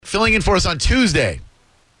filling in for us on Tuesday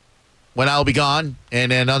when I'll be gone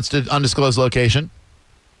in an undisclosed location.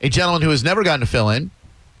 A gentleman who has never gotten to fill in.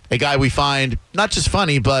 A guy we find not just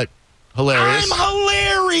funny, but hilarious. I'm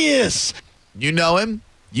hilarious. You know him.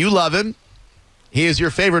 You love him. He is your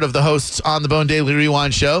favorite of the hosts on the Bone Daily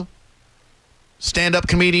Rewind show. Stand-up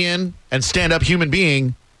comedian and stand-up human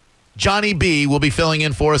being, Johnny B will be filling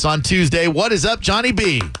in for us on Tuesday. What is up, Johnny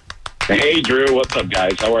B? Hey, Drew. What's up,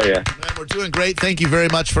 guys? How are you? Man, we're doing great. Thank you very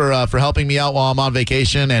much for helping me out while I'm on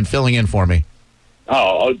vacation and filling in for me.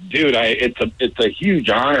 Oh, dude, it's a huge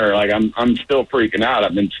honor. Like I'm still freaking out.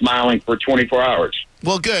 I've been smiling for 24 hours.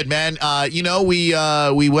 Well, good, man.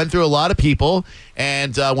 We went through a lot of people,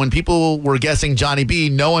 and when people were guessing Johnny B,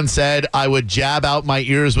 no one said I would jab out my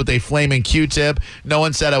ears with a flaming Q-tip. No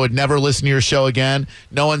one said I would never listen to your show again.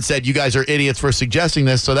 No one said you guys are idiots for suggesting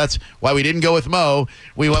this. So that's why we didn't go with Mo.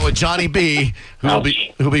 We went with Johnny B, who'll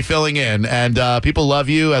be filling in, and people love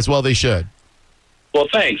you as well. They should. Well,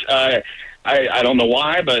 thanks. I don't know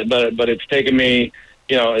why, but it's taken me,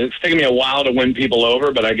 it's taken me a while to win people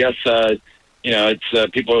over. But I guess,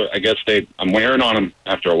 it's people. I guess I'm wearing on them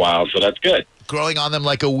after a while, so that's good. Growing on them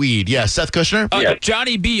like a weed. Yeah, Seth Kushner? Yeah.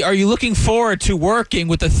 Johnny B, are you looking forward to working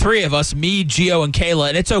with the three of us, me, Gio, and Kayla?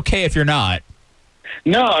 And it's okay if you're not.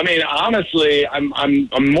 No, I mean, honestly, I'm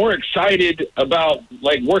more excited about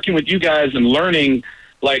like working with you guys and learning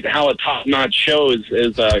like how a top-notch show is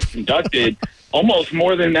conducted. Almost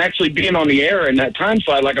more than actually being on the air in that time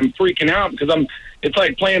slot. Like I'm freaking out because it's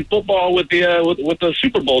like playing football with the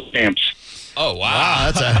Super Bowl champs. Oh,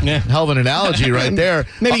 wow. That's a hell of an analogy right there.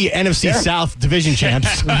 Maybe NFC South division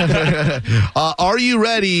champs. Are you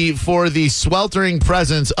ready for the sweltering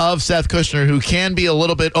presence of Seth Kushner, who can be a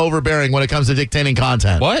little bit overbearing when it comes to dictating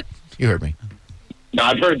content? What? You heard me. No,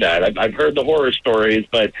 I've heard that. I've heard the horror stories,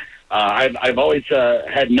 but I've always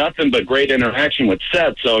had nothing but great interaction with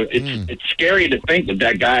Seth, so it's scary to think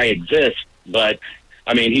that guy exists. But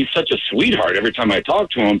I mean, he's such a sweetheart. Every time I talk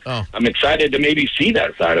to him, I'm excited to maybe see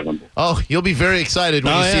that side of him. Oh, you'll be very excited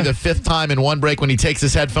when you see the fifth time in one break when he takes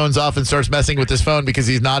his headphones off and starts messing with his phone because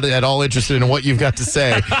he's not at all interested in what you've got to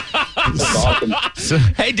say. That's awesome.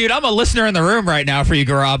 Hey, dude, I'm a listener in the room right now for you,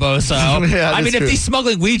 Garabo. So, yeah, I mean, if these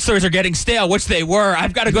smuggling weed stories are getting stale, which they were,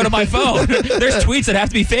 I've got to go to my phone. There's tweets that have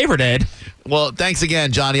to be favorited. Well, thanks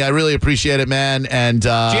again, Johnny. I really appreciate it, man. And do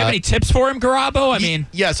you have any tips for him, Garabo? I mean,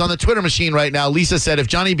 yes, on the Twitter machine right now, Lisa said if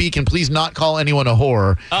Johnny B can please not call anyone a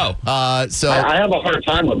whore. So I have a hard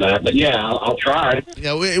time with that, but yeah, I'll try.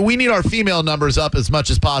 We need our female numbers up as much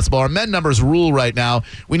as possible. Our men numbers rule right now.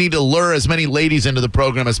 We need to lure as many ladies into the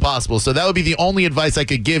program as possible. So that would be the only advice I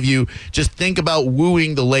could give you. Just think about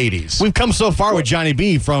wooing the ladies. We've come so far with Johnny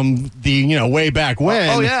B from the way back when.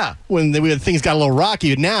 Oh yeah, when things got a little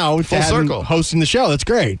rocky. Now full circle hosting the show. That's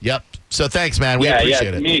great. Yep. So thanks, man. We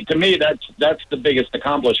appreciate it. To me, that's the biggest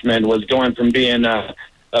accomplishment was going from being a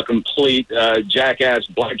complete jackass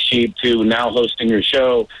black sheep to now hosting your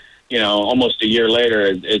show. Almost a year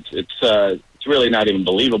later, it's really not even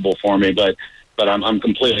believable for me, but I'm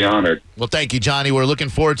completely honored. Well, thank you, Johnny. We're looking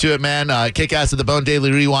forward to it, man. Kick ass at the Bone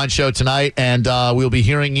Daily Rewind show tonight, and we'll be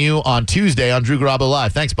hearing you on Tuesday on Drew Garabo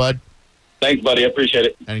Live. Thanks, bud. Thanks, buddy. I appreciate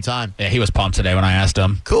it. Anytime. Yeah, he was pumped today when I asked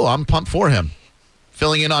him. Cool. I'm pumped for him.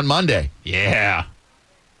 Filling in on Monday. Yeah.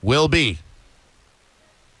 Will be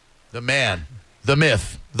the man, the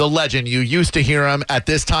myth, the legend. You used to hear him at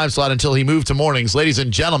this time slot until he moved to mornings. Ladies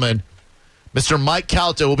and gentlemen, Mr. Mike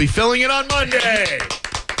Calta will be filling in on Monday.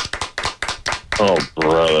 Oh,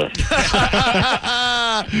 brother.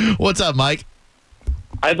 What's up, Mike?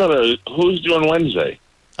 I thought, who's doing Wednesday?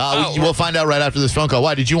 We'll find out right after this phone call.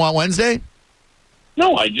 Why, did you want Wednesday?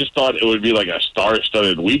 No, I just thought it would be like a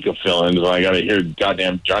star-studded week of fill-ins when I got to hear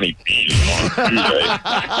goddamn Johnny B on Tuesday.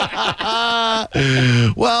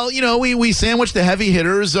 Well, we sandwich the heavy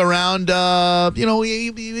hitters around, Johnny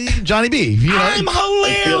B. I'm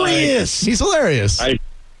hilarious. He's hilarious. I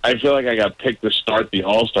feel like I got picked to start the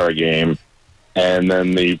All-Star game, and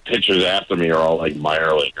then the pitchers after me are all like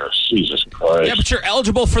minor leaguers. Jesus Christ. Yeah, but you're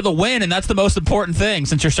eligible for the win, and that's the most important thing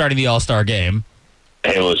since you're starting the All-Star game.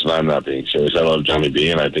 Hey, listen, I'm not being serious. I love Johnny B,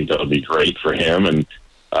 and I think that would be great for him. And,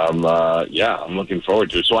 I'm looking forward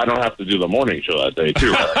to it. So I don't have to do the morning show that day,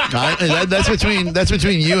 too. Right? That's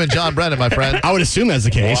between you and John Brennan, my friend. I would assume that's the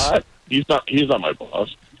case. What? He's not my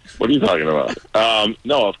boss. What are you talking about?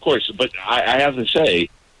 No, of course. But I have to say,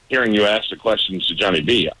 hearing you ask the questions to Johnny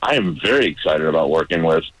B, I am very excited about working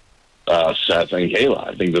with Seth and Kayla.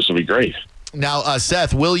 I think this will be great. Now,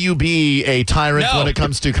 Seth, will you be a tyrant No. when it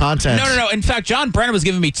comes to content? No. In fact, John Brennan was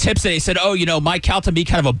giving me tips today. He said, Mike Calta be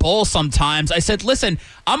kind of a bull sometimes. I said, listen,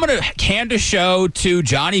 I'm going to hand a show to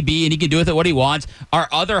Johnny B, and he can do with it what he wants. Our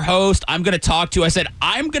other host, I'm going to talk to. I said,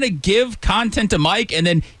 I'm going to give content to Mike, and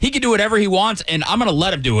then he can do whatever he wants, and I'm going to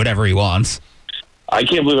let him do whatever he wants. I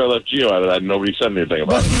can't believe I left Gio out of that. Nobody said anything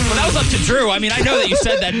about it. Well, that was up to Drew. I mean, I know that you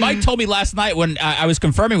said that. Mike told me last night when I was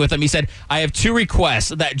confirming with him, he said, I have 2 requests,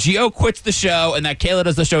 that Gio quits the show and that Kayla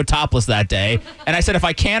does the show topless that day. And I said, if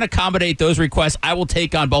I can't accommodate those requests, I will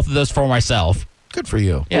take on both of those for myself. Good for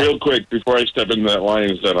you. Yeah. Real quick, before I step into that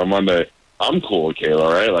Lions den on Monday, I'm cool with Kayla,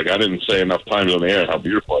 right? Like, I didn't say enough times on the air how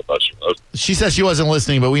beautiful I thought she was. She said she wasn't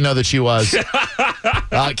listening, but we know that she was.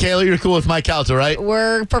 Kayla, you're cool with Mike Calta, right?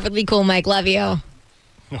 We're perfectly cool, Mike. Love you.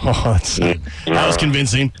 Oh, that was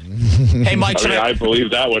convincing. Hey, Mike, I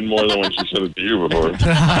believe that one more than when she said it to you before.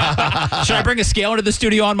 should I bring a scale into the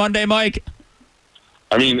studio on Monday, Mike?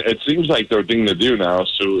 I mean, it seems like their thing to do now,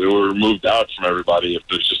 so we're moved out from everybody if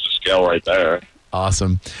there's just a scale right there.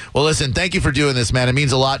 Awesome. Well, listen, thank you for doing this, man. It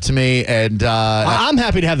means a lot to me. And I'm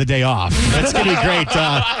happy to have the day off. That's going to be great.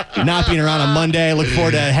 Not being around on Monday. Look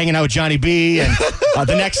forward to hanging out with Johnny B. And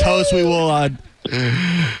the next host, we will...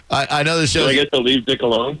 I know the show. Do I get to leave Dick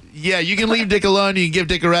alone? Yeah, you can leave Dick alone. You can give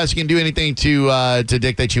Dick a rest. You can do anything to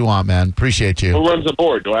Dick that you want, man. Appreciate you. Who runs the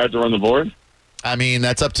board? Do I have to run the board? I mean,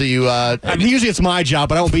 that's up to you. usually it's my job,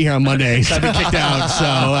 but I won't be here on Monday, so I've been kicked out. So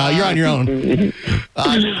you're on your own. All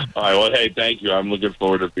right. Well, hey, thank you. I'm looking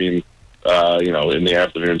forward to being, in the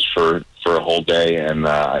afternoons for a whole day, and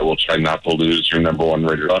I will try not to lose your number 1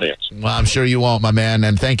 rated audience. Well, I'm sure you won't, my man.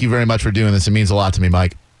 And thank you very much for doing this. It means a lot to me,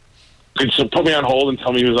 Mike. So put me on hold and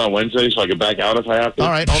tell me who's on Wednesday so I can back out if I have to. All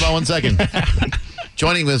right, hold on one second.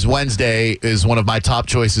 Joining this Wednesday is one of my top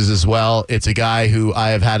choices as well. It's a guy who I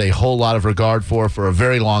have had a whole lot of regard for a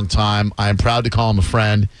very long time. I am proud to call him a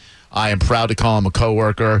friend. I am proud to call him a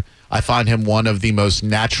coworker. I find him one of the most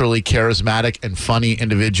naturally charismatic and funny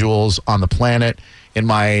individuals on the planet. In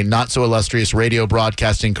my not-so-illustrious radio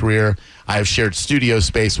broadcasting career, I have shared studio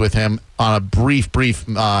space with him on a brief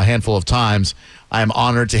handful of times. I am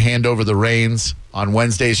honored to hand over the reins on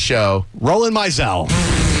Wednesday's show. Roland Mizell.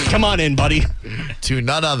 Come on in, buddy. To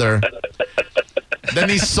none other than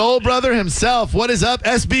the soul brother himself. What is up,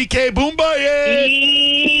 SBK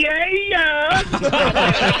Boomba? Yeah.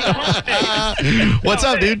 What's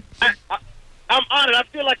up, dude? I'm honored. I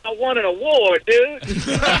feel like I won an award, dude.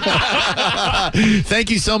 Thank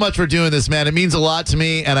you so much for doing this, man. It means a lot to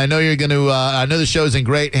me, and I know you're going to. I know the show's in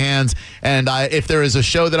great hands, and if there is a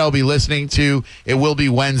show that I'll be listening to, it will be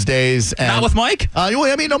Wednesdays. And, Not with Mike?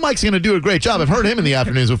 Mike's going to do a great job. I've heard him in the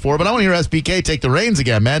afternoons before, but I want to hear SBK take the reins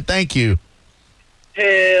again, man. Thank you.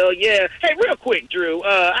 Hell yeah. Hey, real quick, Drew.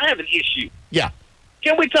 I have an issue. Yeah.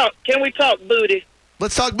 Can we talk booty?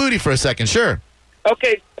 Let's talk booty for a second. Sure.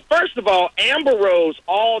 Okay. First of all, Amber Rose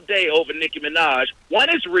all day over Nicki Minaj.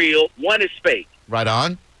 One is real, one is fake. Right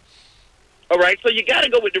on. All right, so you got to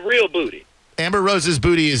go with the real booty. Amber Rose's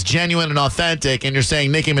booty is genuine and authentic, and you're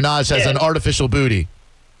saying Nicki Minaj has an artificial booty.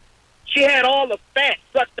 She had all the fat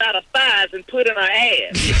sucked out of thighs and put in her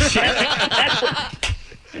ass.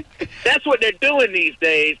 That's what they're doing these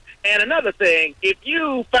days. And another thing, if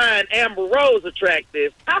you find Amber Rose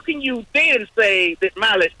attractive, how can you then say that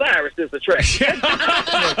Miley Cyrus is attractive?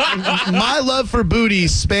 My love for booty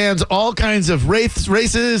spans all kinds of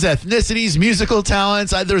races, ethnicities, musical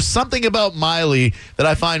talents. There's something about Miley that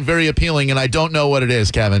I find very appealing, and I don't know what it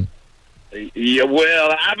is, Kevin. Yeah,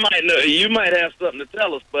 well, I might know. You might have something to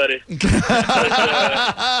tell us, buddy.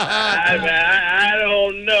 I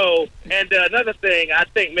don't know. And another thing, I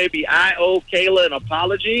think maybe I owe Kayla an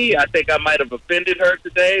apology. I think I might have offended her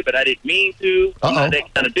today, but I didn't mean to. I'm not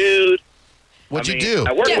that kind of dude. What'd you do?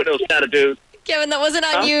 I work with those kind of dudes. Kevin, that wasn't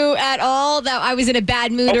on you at all. That I was in a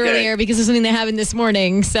bad mood earlier because of something that happened this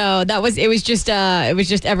morning. So it was just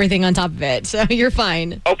everything on top of it. So you're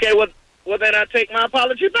fine. Okay, well then I take my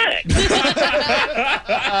apology back.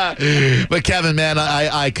 But Kevin, man,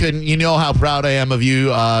 I couldn't. You know how proud I am of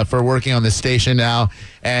you for working on this station now,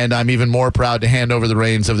 and I'm even more proud to hand over the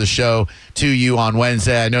reins of the show to you on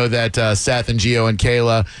Wednesday. I know that Seth and Gio and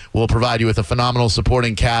Kayla will provide you with a phenomenal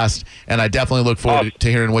supporting cast, and I definitely look forward to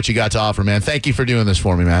hearing what you got to offer, man. Thank you for doing this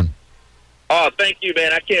for me, man. Oh, thank you,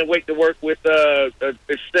 man. I can't wait to work with Seth and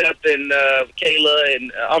Kayla.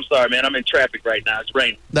 And I'm sorry, man. I'm in traffic right now. It's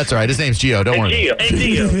raining. That's all right. His name's Gio. Don't worry. Gio.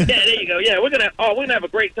 Yeah, there you go. Yeah, we're gonna have a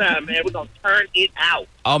great time, man. We're gonna turn it out.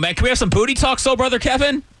 Oh, man, can we have some booty talk, soul brother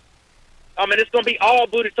Kevin? I mean, it's gonna be all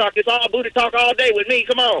booty talk. It's all booty talk all day with me.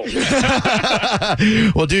 Come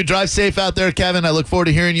on. Well, dude, drive safe out there, Kevin. I look forward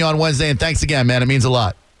to hearing you on Wednesday, and thanks again, man. It means a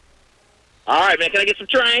lot. All right, man. Can I get some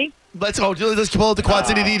train? Let's pull up the Quad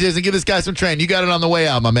City DJs and give this guy some train. You got it on the way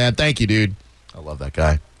out, my man. Thank you, dude. I love that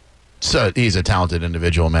guy. So he's a talented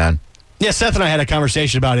individual, man. Yeah, Seth and I had a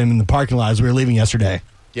conversation about him in the parking lot as we were leaving yesterday.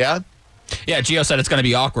 Yeah? Yeah, Gio said it's going to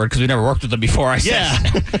be awkward because we never worked with him before. I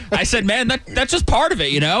said, man, that's just part of it,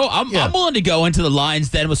 you know? I'm willing to go into the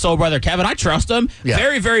lines then with Soul Brother Kevin. I trust him. Yeah.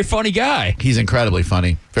 Very, very funny guy. He's incredibly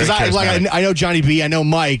funny. Very charismatic. I know Johnny B. I know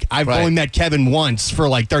Mike. I've only met Kevin once for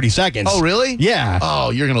like 30 seconds. Oh, really? Yeah.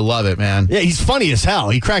 Oh, you're going to love it, man. Yeah, he's funny as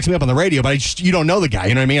hell. He cracks me up on the radio, but you don't know the guy.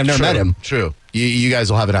 You know what I mean? I've never met him. True. You guys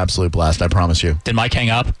will have an absolute blast, I promise you. Did Mike hang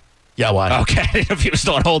up? Yeah, why? Okay, I didn't know if he was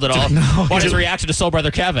still on hold at all. What's his reaction to Soul Brother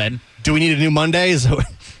Kevin? Do we need a new Mondays?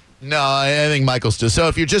 No, I think Michael's still. So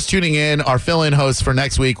if you're just tuning in, our fill-in host for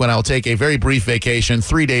next week when I'll take a very brief vacation,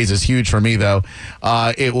 3 days is huge for me, though.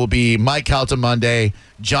 It will be Mike Calta Monday,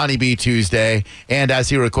 Johnny B Tuesday, and as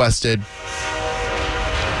he requested,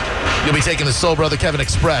 you'll be taking the Soul Brother Kevin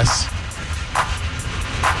Express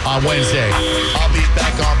on Wednesday. I'll be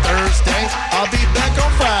back on Thursday. I'll be back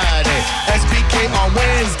on Friday. SBK on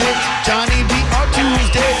Wednesday. Johnny B on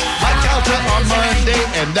Tuesday. Mike Calta on Monday.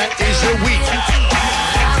 And that is your week.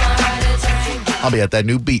 I'll be at that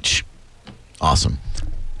new beach. Awesome.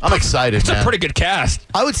 I'm excited, It's man. a pretty good cast.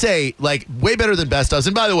 I would say, like, way better than Best Does.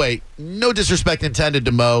 And by the way, no disrespect intended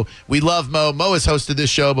to Mo. We love Mo. Mo has hosted this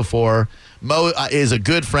show before. Mo is a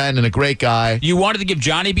good friend and a great guy. You wanted to give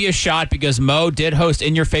Johnny B a shot because Mo did host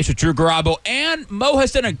In Your Face with Drew Garabo, and Mo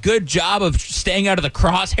has done a good job of staying out of the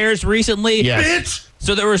crosshairs recently. Yes. Bitch!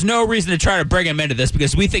 So there was no reason to try to bring him into this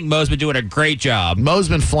because we think Mo's been doing a great job. Mo's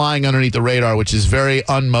been flying underneath the radar, which is very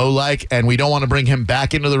un-Mo-like, and we don't want to bring him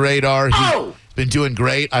back into the radar. He's been doing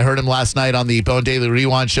great. I heard him last night on the Bone Daily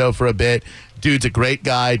Rewind show for a bit. Dude's a great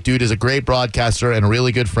guy. Dude is a great broadcaster and a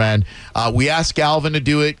really good friend. We asked Galvin to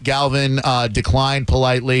do it. Galvin declined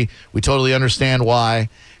politely. We totally understand why.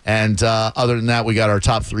 And other than that, we got our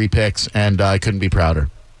top 3 picks, and I couldn't be prouder.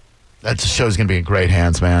 That show's going to be in great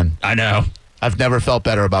hands, man. I know. I've never felt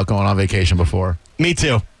better about going on vacation before. Me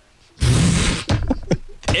too.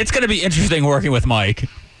 It's going to be interesting working with Mike.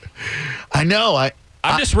 I know.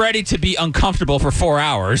 I'm just ready to be uncomfortable for 4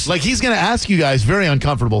 hours. Like, he's going to ask you guys very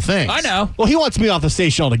uncomfortable things. I know. Well, he wants me off the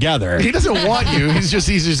station altogether. He doesn't want you. He's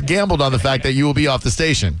just gambled on the fact that you will be off the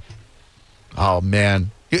station. Oh,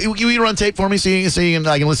 man. You run tape for me so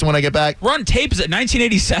I can listen when I get back? Run tapes at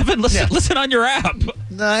 1987? Listen on your app.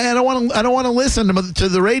 No, I don't want to listen to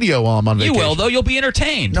the radio while I'm on vacation. You will, though. You'll be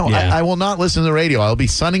entertained. No, Yeah. I will not listen to the radio. I'll be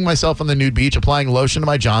sunning myself on the nude beach, applying lotion to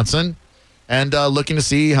my Johnson, and looking to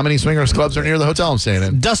see how many swingers clubs are near the hotel I'm staying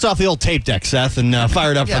in. Dust off the old tape deck, Seth, and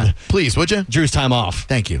fire it up for Please, would you? Drew's time off.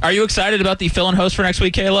 Thank you. Are you excited about the fill-in host for next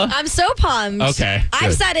week, Kayla? I'm so pumped. Okay, I've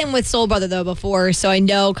good. sat in with Soul Brother, though, before, so I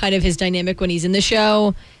know kind of his dynamic when he's in the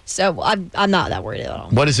show. So I'm not that worried at all.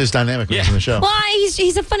 What is his dynamic when he's in the show? Well,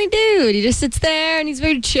 he's a funny dude. He just sits there and he's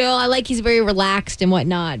very chill. I like he's very relaxed and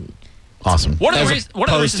whatnot. Awesome. One of the As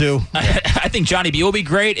reasons to. I think Johnny B will be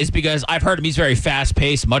great is because I've heard him. He's very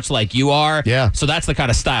fast-paced, much like you are. Yeah. So that's the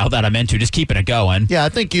kind of style that I'm into, just keeping it going. Yeah, I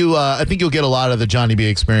think you'll get a lot of the Johnny B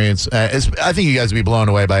experience. I think you guys will be blown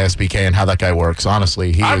away by SBK and how that guy works.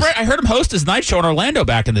 Honestly, I heard him host his night show in Orlando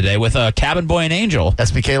back in the day with Cabin Boy and Angel.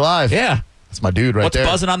 SBK Live. Yeah. That's my dude right What's there.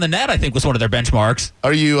 buzzing on the net, I think, was one of their benchmarks.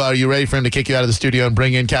 Are you ready for him to kick you out of the studio and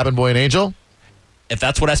bring in Cabin Boy and Angel? If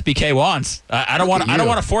that's what SBK wants. I don't want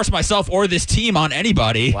to force myself or this team on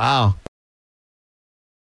anybody. Wow.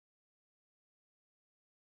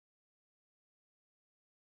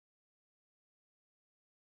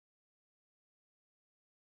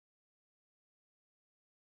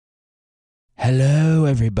 Hello,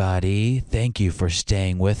 everybody. Thank you for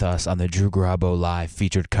staying with us on the Drew Garabo Live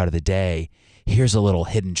featured cut of the day. Here's a little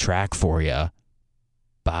hidden track for you.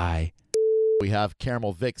 Bye. We have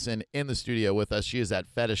Caramel Vixen in the studio with us. She is at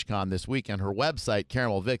FetishCon this weekend. Her website,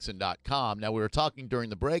 caramelvixen.com. Now, we were talking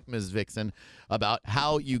during the break, Ms. Vixen, about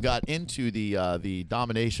how you got into the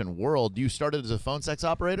domination world. You started as a phone sex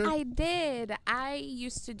operator? I did. I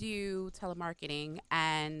used to do telemarketing,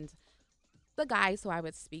 and the guys who I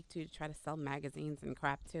would speak to try to sell magazines and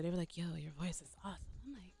crap to, they were like, yo, your voice is awesome.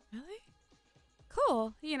 I'm like, really?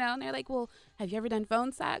 Cool. You know, and they're like, well, have you ever done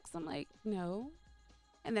phone sex? I'm like, no.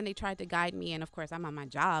 And then they tried to guide me, and of course, I'm on my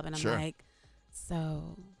job, and I'm Sure. like,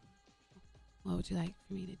 so what would you like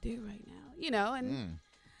for me to do right now? You know, and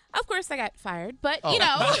of course I got fired, but you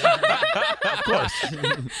know, Of course.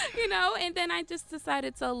 you know, and then I just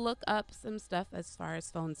decided to look up some stuff as far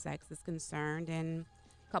as phone sex is concerned, and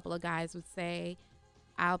a couple of guys would say,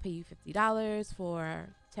 I'll pay you $50 for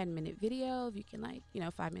a 10-minute video. If you can,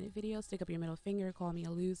 5-minute video, stick up your middle finger, call me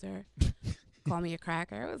a loser. call me a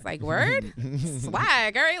cracker. I was like, word?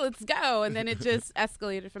 Swag. All right, let's go. And then it just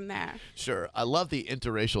escalated from there. Sure. I love the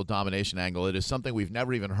interracial domination angle. It is something we've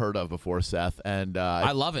never even heard of before, Seth. And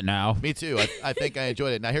I love it now. me too. I think I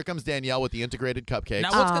enjoyed it. Now here comes Danielle with the integrated cupcakes.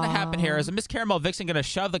 Now, what's going to happen here? Is Miss Caramel Vixen going to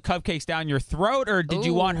shove the cupcakes down your throat, or did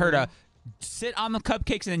you want her to sit on the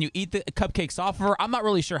cupcakes and then you eat the cupcakes off of her? I'm not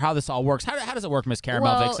really sure how this all works. How does it work, Miss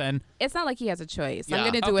Caramel Vixen? It's not like he has a choice. Yeah. I'm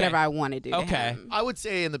going to do Okay. whatever I want to do. to Okay. him. I would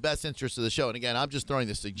say in the best interest of the show, and again, I'm just throwing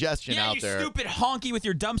the suggestion Yeah, out you there. stupid honky with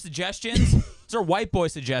your dumb suggestions. Those are white boy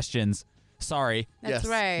suggestions. Sorry. That's Yes.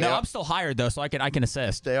 right. No, I'm still hired though, so I can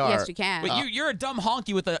assist. They are. Yes, you can. But you're a dumb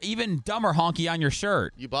honky with an even dumber honky on your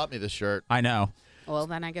shirt. You bought me this shirt. I know. Well,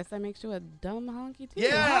 then I guess that makes you a dumb honky too.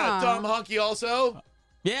 Yeah, huh? dumb honky also.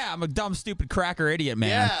 Yeah, I'm a dumb, stupid cracker idiot,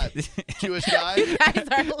 man. Yeah, Jewish guy, You guys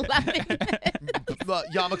are laughing.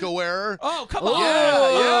 yarmulke wearer. Oh, come Yeah,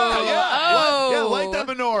 on. yeah. Light that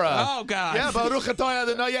menorah. Oh, God. Yeah, Baruch atah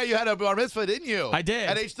Adonai. Yeah, you had a bar mitzvah, didn't you? I did.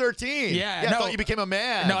 At age 13. Yeah, I no. thought you became a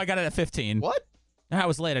man. No, I got it at 15. What? I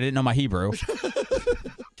was late. I didn't know my Hebrew.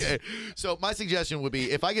 Okay. So my suggestion would be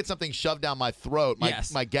if I get something shoved down my throat,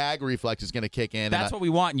 Yes. my gag reflex is going to kick in. That's and what we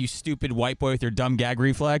want, you stupid white boy with your dumb gag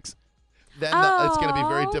reflex. then it's going to be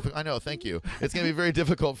very difficult. I know, thank you. It's going to be very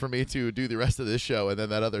difficult for me to do the rest of this show and then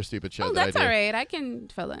that other stupid show Oh, that that's I do. all right. I can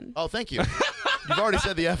fill in. Oh, thank you. You've already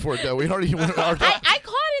said the F word, though. We already I caught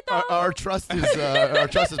it though. our trust is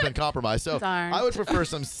has been compromised. So Darn. I would prefer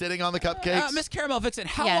some sitting on the cupcakes. Miss Caramel Vixen,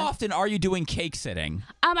 how Yes. often are you doing cake sitting?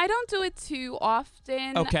 I don't do it too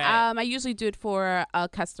often. Okay. I usually do it for a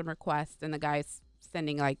custom request, and the guy's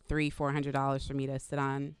sending like $300-$400 for me to sit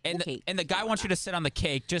on And the cake. the guy wants you to sit on the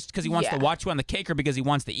cake just because he wants to Yeah. watch you on the cake, or because he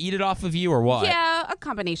wants to eat it off of you, or what? Yeah, a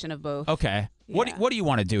combination of both. Okay. Yeah. What do you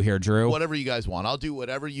want to do here, Drew? Whatever you guys want. I'll do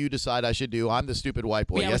whatever you decide I should do. I'm the stupid white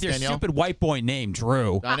boy. Yeah, yes, with your Danielle? stupid white boy name,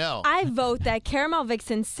 Drew. I know. I vote that Caramel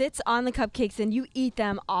Vixen sits on the cupcakes and you eat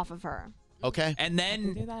them off of her. Okay. And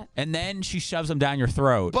do then that. she shoves them down your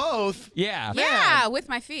throat. Both? Yeah. Yeah, with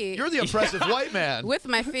my feet. You're the oppressive white man. With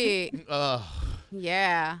my feet.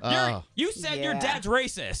 Yeah. You said your Yeah. dad's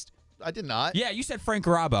racist. I did not. Yeah, you said Frank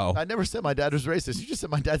Garabo. I never said my dad was racist. You just said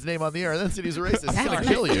my dad's name on the air and then said he's a racist. He's going to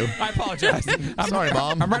kill you. I apologize. I'm Sorry,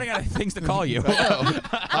 Mom. I'm running out of things to call you.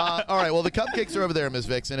 All right. Well, the cupcakes are over there, Ms.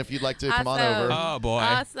 Vixen, if you'd like to come on Awesome. over. Oh, boy.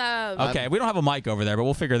 Awesome. Okay, we don't have a mic over there, but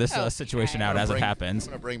we'll figure this Okay. situation out I'm as gonna it bring- happens.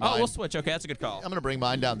 I'm gonna bring Oh, mine. we'll switch. Okay, that's a good call. I'm going to bring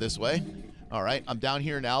mine down this way. All right. I'm down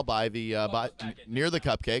here now by the near the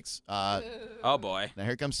cupcakes. Oh, boy. Now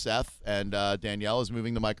here comes Seth, and Danielle is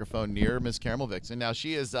moving the microphone near Miss Caramel Vixen. Now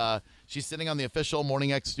she is she's sitting on the official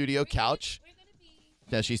Morning X Studio couch.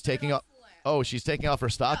 Now she's taking off. Oh, she's taking off her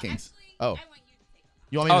stockings. Oh,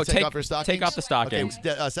 you want me to take off her stockings? Take off the stockings.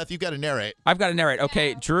 Okay, Seth, you've got to narrate. I've got to narrate.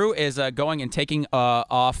 Okay, Drew is going and taking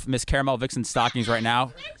off Miss Caramel Vixen's stockings right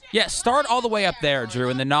now. Yeah, start all the way up there, Drew,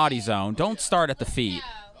 in the naughty zone. Don't start at the feet.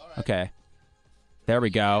 Okay. There we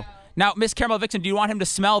go. Now, Miss Caramel Vixen, do you want him to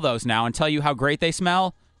smell those now and tell you how great they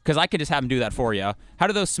smell? Because I could just have him do that for you. How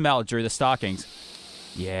do those smell, Drew, the stockings?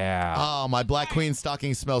 Yeah. Oh, my Black Queen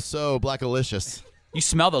stockings smell so blackalicious. You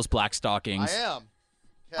smell those black stockings. I am.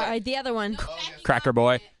 All right, the other one. Cracker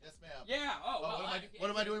boy. Yes, ma'am. Yeah. Oh, What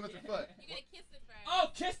am I doing with your foot? Oh,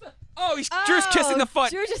 kiss the... Oh, Drew's kissing the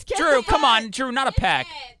foot. Drew just kissed Drew, the come foot. on. Drew, not a peck.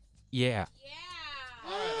 Yeah.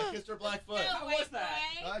 All right, I kissed her black foot. How was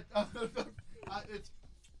that? It's.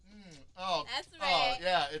 Oh. That's Oh, right.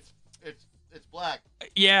 yeah. It's black.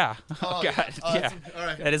 Yeah. Oh, Oh, God. Oh, Yeah. all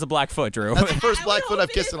right. That is a black foot, Drew. That's the first black foot I've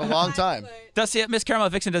kissed in a long time. Does he, Miss Caramel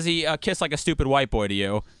Vixen, does he kiss like a stupid white boy to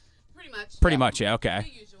you? Pretty much. Pretty much, yeah.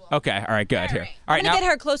 Okay. Usual. Okay. All right. Good. Here. right. All right. I'm going to Now.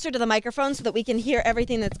 get her closer to the microphone so that we can hear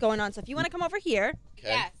everything that's going on. So if you want to come over here, Okay.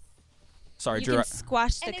 Yes. Sorry, you Drew. can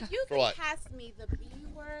squash the And if you For could what? pass me the B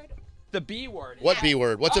word. The B word. What B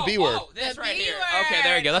word? What's a B word? Oh, this The right B here. word. Okay.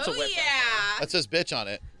 There you go. That's a oh, whip. Yeah. That says bitch on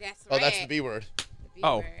it. That's Oh, right. that's the B word. The B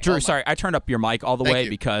Oh, word. Drew. my- Sorry, I turned up your mic all the Thank way you.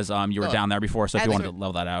 because you were Oh. down there before. So if you That's wanted to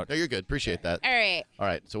level that out. No, you're good. Appreciate that. All right. All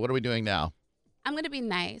right. So what are we doing now? I'm going to be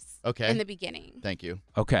nice. Okay. In the beginning. Thank you.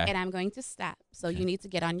 Okay. And I'm going to stop. So you need to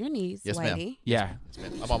get on your knees, Yes, ma'am. Whitey. Yeah.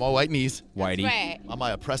 I'm on my white knees. Whitey. Right. On my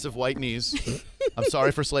oppressive white knees. I'm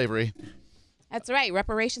sorry for slavery. That's right.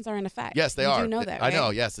 Reparations are in effect. Yes, they you are. do know that, I right?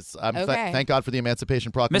 know. Yes, it's. Okay. Thank God for the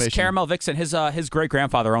Emancipation Proclamation. Miss Caramel Vixen, his great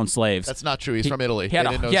grandfather owned slaves. That's not true. He's from Italy. He had,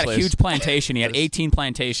 They didn't own he had a slaves. huge plantation. He had That is 18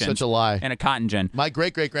 plantations. such a lie. And a cotton gin. My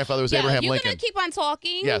great great grandfather was Yeah, Abraham you're Lincoln. going to keep on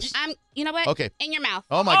talking. Yes. You know what? Okay. In your mouth.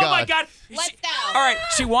 Oh my Oh God. my God. Let's She- go. All right,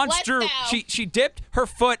 she wants Let's Drew. go. She dipped her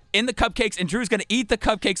foot in the cupcakes, and Drew's gonna eat the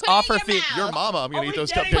cupcakes Put it off in her your feet. mouth. Your mama, I'm gonna eat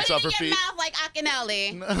those Put cupcakes it off her in your feet. mouth like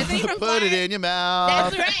Akinelli. Is he from Put it Florida? in your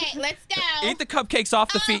mouth. That's right. Let's go. Eat the cupcakes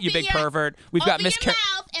off the feet, you Open big your- pervert. We've got Open Miss your Car-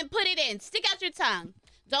 mouth and put it in. Stick out your tongue.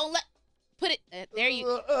 Don't let. Put it. There you.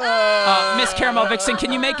 Miss Caramel Vixen.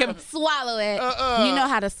 Can you make him? Swallow it. You know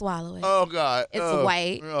how to swallow it. Oh God. It's Oh.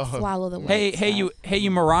 white. Oh. Swallow the white. Hey,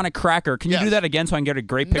 you moronic cracker. Can you Yes. do that again so I can get a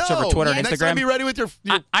great picture No. for Twitter and Next time, Instagram? be ready with your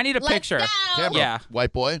I need a Let's picture. go. camera. Yeah.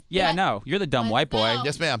 White boy. Yeah, no, you're the dumb white boy. go.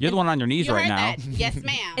 Yes, ma'am. You're the one on your knees You right heard now. that. Yes,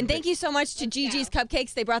 ma'am. And thank you so much to Gigi's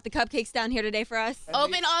Cupcakes. They brought the cupcakes down here today for us.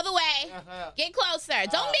 Open all the way. Get closer.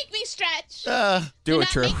 Don't make me stretch. Do it, not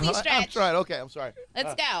Drew. make me I'm stretch. trying. Okay, I'm sorry.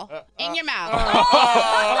 Let's go. In your mouth.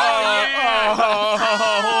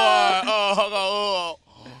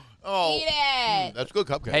 Eat it. That's good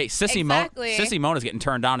cupcake. Hey, Exactly. Sissy Mona's getting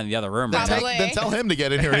turned on in the other room then, right tell, now. Probably. then tell him to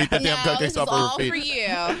get in here and eat the damn No, cupcakes this is off all of her for feet.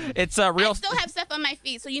 you. It's I real. still have stuff on my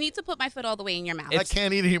feet, so you need to put my foot all the way in your mouth. I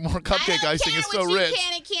can't eat any more cupcake I don't icing. care It's what so you rich.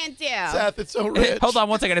 can and can't do. Seth, it's so rich. Hold on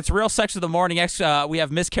one second. It's Real Sex of the Morning. We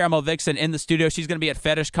have Miss Caramel Vixen in the studio. She's going to be at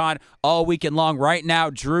FetishCon all weekend long. Right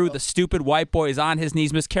now, Drew, the stupid white boy, is on his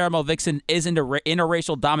knees. Miss Caramel Vixen is into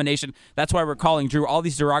interracial domination. That's why we're calling Drew all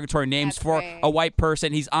these derogatory names That's for right. a white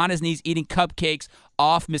person. He's on his knees eating cupcakes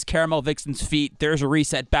off Miss Caramel Vixen's feet. There's a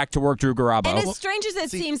reset. Back to work, Drew Garabo. And as strange as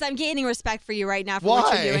it seems, I'm gaining respect for you right now for Why?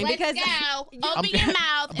 what you're doing. Let's Because go. Open your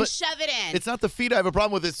mouth and but shove it in. It's not the feet I have a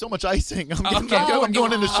problem with. It's so much icing. I'm Okay.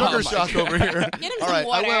 going into sugar my shock over here. Get him All some right,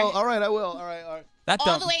 water. I will. All right, I will. All right. that all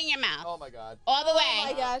don't. the way in your mouth. Oh my God. All the way. oh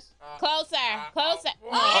my gosh. Closer. Closer.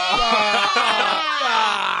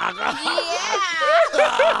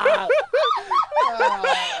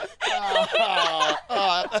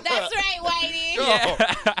 That's right, Whitey.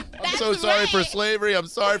 I'm so That's sorry for right. slavery. I'm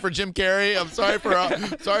sorry for Jim Carrey. I'm sorry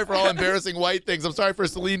for all embarrassing white things. I'm sorry for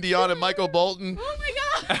Celine Dion and Michael Bolton. Oh my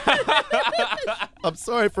God. I'm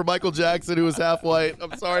sorry for Michael Jackson, who was half white.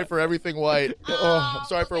 I'm sorry for everything white. I'm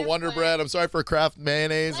sorry for that's Wonder fine. Bread. I'm sorry for Kraft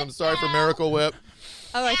mayonnaise. I'm Let's sorry for go. Miracle Whip.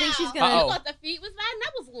 Oh, I think she's Wow. gonna. You thought the feet was bad?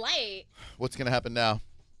 That was light. What's gonna happen now?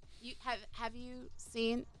 You have you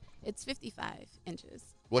seen? It's 55 inches.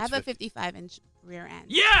 What's I have a 50? 55-inch rear end.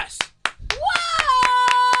 Yes.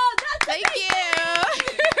 Whoa! That's Thank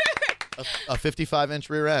you. A 55-inch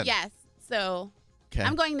rear end. Yes. So Okay.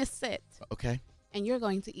 I'm going to sit, Okay. and you're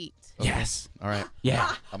going to eat. Yes. All right.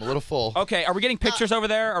 Yeah. I'm a little full. Okay. Are we getting pictures over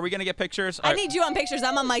there? Are we going to get pictures? I need you on pictures.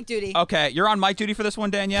 I'm on mic duty. Okay. You're on mic duty for this one,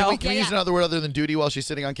 Danielle. Can we use another word other than duty while she's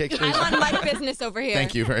sitting on cakes, please? I'm on mic business over here.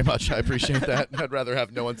 Thank you very much. I appreciate that. I'd rather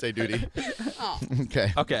have no one say duty. Oh.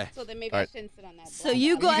 Okay. Okay. So then maybe All I right. shouldn't sit on that. So black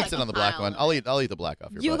you one. go You ahead- can sit on the black one. I'll eat the black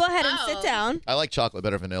off your You butt. go ahead and Oh. sit down. I like chocolate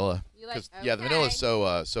better vanilla. You like- 'Cause, yeah, the vanilla is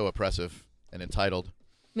okay. so oppressive and entitled.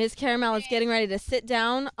 Ms. Caramel is getting ready to sit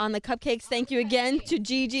down on the cupcakes. Thank you again to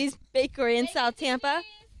Gigi's Bakery in South Tampa.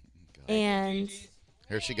 And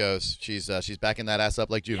Here she goes. She's backing that ass up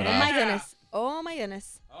like oh juvenile. my goodness, oh my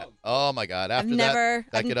goodness, Oh my God! After never-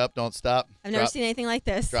 that, back it up. Don't stop. I've never seen anything like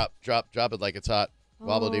this. Drop it like it's hot.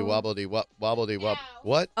 Wobbledy Oh. wobbledy wobbledy wob.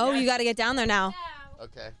 What? Oh, you got to get down there now.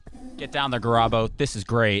 Okay. Get down there, Garabo. This is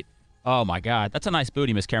great. Oh my God, that's a nice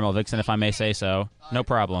booty, Miss Caramel Vixen, if I may say so. No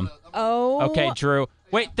problem. Oh. Okay, Drew.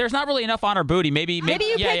 Wait, there's not really enough on her booty. Maybe you pick-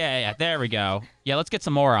 yeah. There we go. Yeah, let's get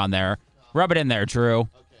some more on there. Rub it in there, Drew.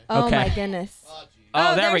 Oh Okay. my goodness. Oh,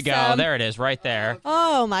 Oh, there we there's go. some. There it is, right there.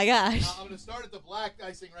 Oh my gosh. I'm gonna start at the black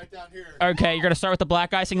icing right down here. Okay, you're gonna start with the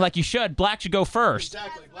black icing like you should. Black should go first.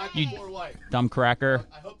 Exactly. Black You- before white. Dumb cracker.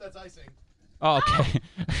 I hope that's icing. Oh, okay.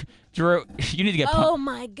 Drew, you need to get Oh pumped.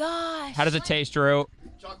 my gosh. How does it taste, Drew?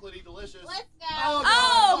 Chocolatey delicious. Let's go.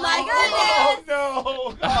 Oh my goodness.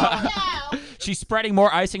 Oh no! No. She's spreading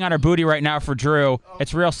more icing on her booty right now for Drew.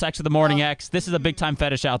 It's Real Sex of the Morning X. This is a big time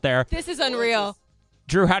fetish out there. This is unreal.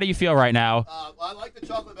 Drew, how do you feel right now? I like the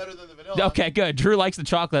chocolate better than the vanilla. Okay, good. Drew likes the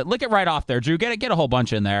chocolate. Lick it right off there, Drew. Get a whole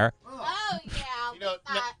bunch in there. Oh yeah. You know,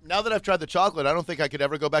 now that I've tried the chocolate, I don't think I could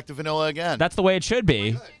ever go back to vanilla again. That's the way it should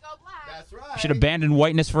be. Go black. That's right. Should abandon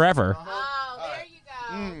whiteness forever. Oh, there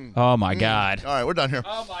you go. Oh my God. All right, we're done here.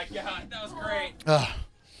 Oh my God, that was great. Ugh.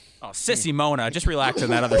 Oh, Sissy Mona, just relax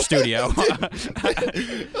in that other studio.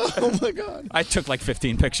 Oh my God. I took like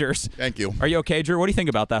 15 pictures. Thank you. Are you okay, Drew? What do you think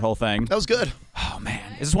about that whole thing? That was good. Oh man,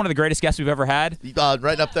 is this one of the greatest guests we've ever had?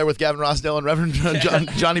 Right up there with Gavin Rossdale and Reverend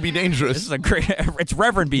Johnny B. This Dangerous. is a great. It's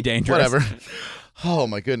Reverend B. Dangerous. Whatever. Oh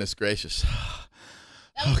my goodness gracious.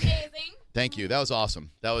 That was amazing. Thank you. That was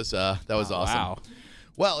awesome. That was awesome. Wow.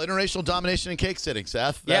 Well, interracial domination and cake sitting,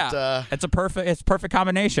 Seth. Yeah, it's a perfect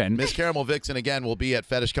combination. Miss Caramel Vixen, again, will be at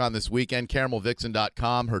FetishCon this weekend.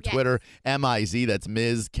 CaramelVixen.com. Her Twitter, M-I-Z. That's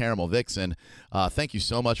Ms. Caramel Vixen. Thank you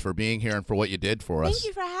so much for being here and for what you did for us. Thank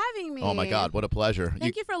you for having me. Oh, my God. What a pleasure.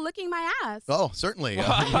 Thank you for licking my ass. Oh, certainly.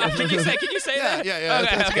 Can you say that? Yeah.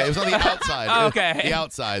 Okay. That's okay. It was on the outside. Okay. The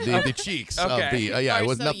outside, the cheeks of the. Or it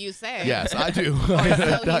was so you say. Yes, I do. So you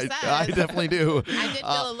I said. definitely do. I did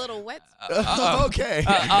feel a little wet. Okay.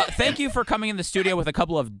 Thank you for coming in the studio with a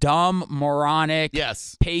couple of dumb, moronic,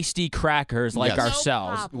 Yes. pasty crackers like Yes. No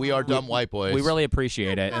ourselves. problem. We are dumb white boys. We really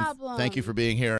appreciate it. problem. Thank you for being here.